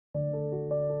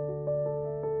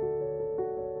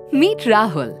Meet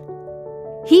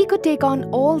Rahul. He could take on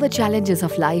all the challenges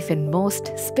of life in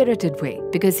most spirited way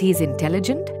because he is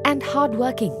intelligent and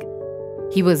hardworking.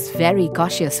 He was very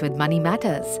cautious with money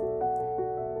matters.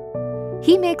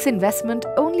 He makes investment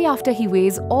only after he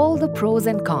weighs all the pros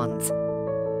and cons.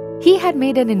 He had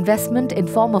made an investment in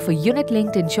form of a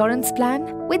unit-linked insurance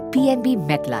plan with Pnb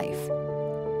Metlife.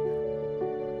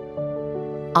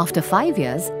 After 5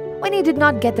 years, when he did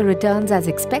not get the returns as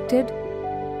expected,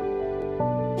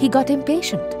 he got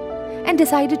impatient and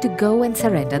decided to go and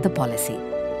surrender the policy.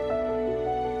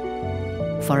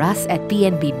 For us at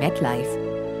Pnb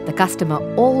Metlife, the customer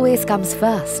always comes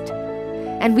first,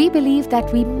 and we believe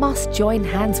that we must join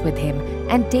hands with him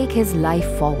and take his life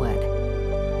forward.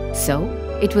 So,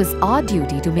 it was our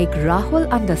duty to make Rahul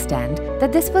understand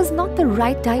that this was not the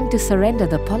right time to surrender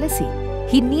the policy.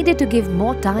 He needed to give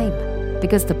more time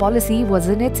because the policy was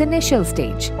in its initial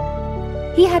stage.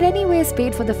 He had anyways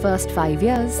paid for the first 5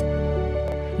 years.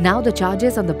 Now the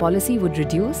charges on the policy would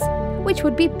reduce, which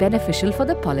would be beneficial for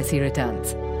the policy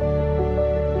returns.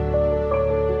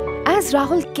 As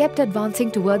Rahul kept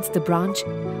advancing towards the branch,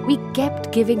 we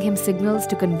kept giving him signals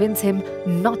to convince him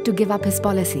not to give up his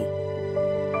policy.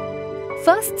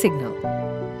 First signal: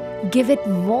 give it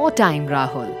more time,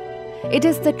 Rahul. It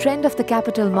is the trend of the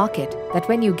capital market that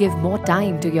when you give more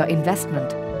time to your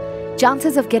investment,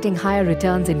 chances of getting higher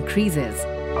returns increases.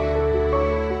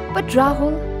 But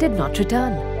Rahul did not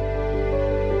return.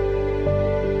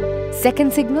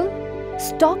 Second signal: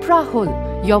 stop, Rahul.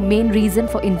 Your main reason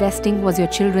for investing was your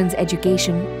children's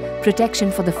education,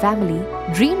 protection for the family,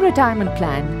 dream retirement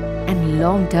plan, and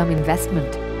long-term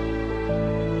investment.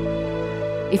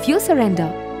 If you surrender,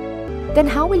 then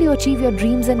how will you achieve your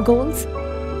dreams and goals?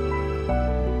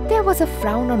 There was a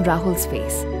frown on Rahul's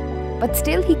face, but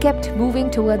still he kept moving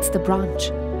towards the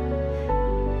branch.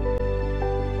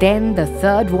 Then the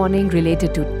third warning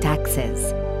related to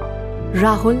taxes.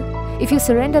 Rahul, if you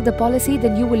surrender the policy,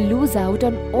 then you will lose out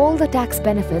on all the tax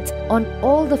benefits on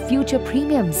all the future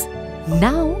premiums.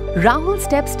 Now, Rahul's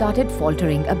steps started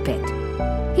faltering a bit.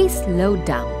 He slowed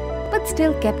down, but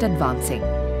still kept advancing.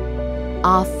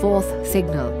 Our fourth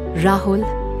signal: Rahul,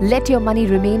 let your money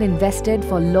remain invested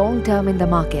for long term in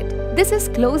the market. This is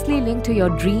closely linked to your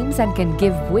dreams and can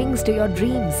give wings to your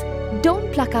dreams.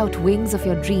 Don't pluck out wings of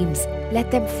your dreams. Let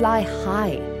them fly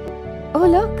high. Oh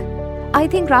look, I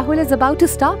think Rahul is about to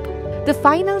stop. The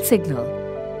final signal: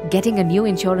 getting a new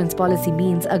insurance policy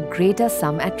means a greater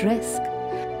sum at risk,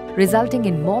 resulting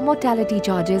in more mortality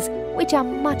charges which are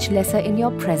much lesser in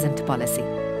your present policy.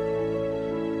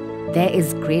 There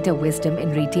is greater wisdom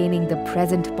in retaining the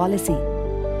present policy.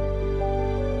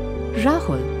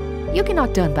 Rahul, you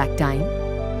cannot turn back time.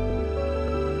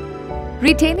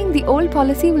 Retaining the old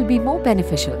policy will be more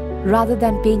beneficial rather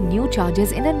than paying new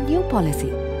charges in a new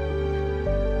policy.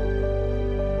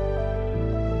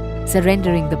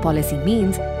 Surrendering the policy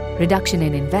means reduction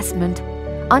in investment,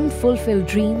 unfulfilled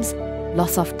dreams,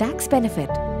 loss of tax benefit,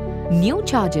 new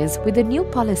charges with a new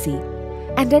policy,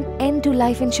 and an end to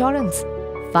life insurance.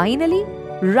 Finally,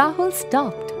 Rahul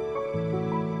stopped.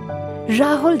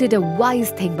 Rahul did a wise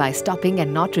thing by stopping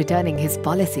and not returning his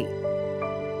policy.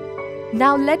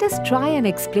 Now let us try and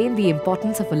explain the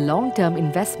importance of a long-term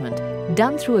investment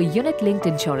done through a unit-linked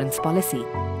insurance policy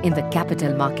in the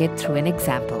capital market through an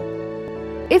example.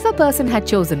 If a person had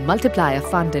chosen Multiplier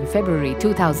Fund in February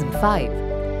 2005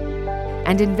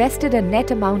 and invested a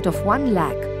net amount of 1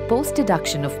 lakh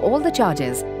post-deduction of all the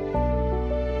charges,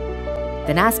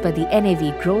 then as per the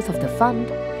NAV growth of the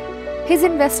fund, his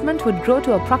investment would grow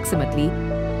to approximately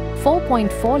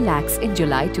 4.4 lakhs in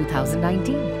July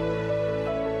 2019.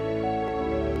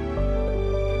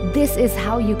 This is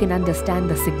how you can understand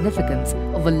the significance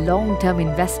of a long-term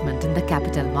investment in the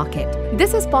capital market.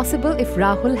 This is possible if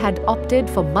Rahul had opted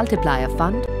for Multiplier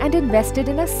Fund and invested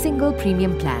in a single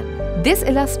premium plan. This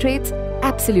illustrates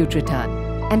absolute return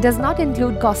and does not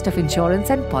include cost of insurance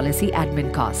and policy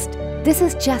admin cost. This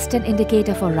is just an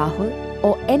indicator for Rahul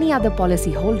or any other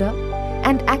policy holder,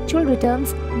 and actual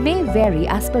returns may vary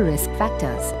as per risk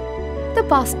factors. The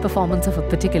past performance of a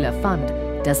particular fund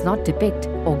does not depict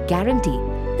or guarantee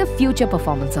the future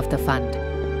performance of the fund.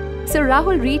 So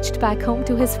Rahul reached back home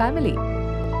to his family.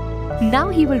 Now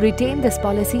he will retain this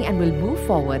policy and will move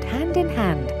forward hand in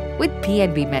hand with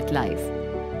Pnb Metlife.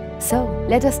 So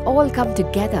let us all come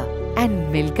together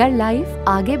and milkar life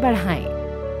आगे बढ़ाएं.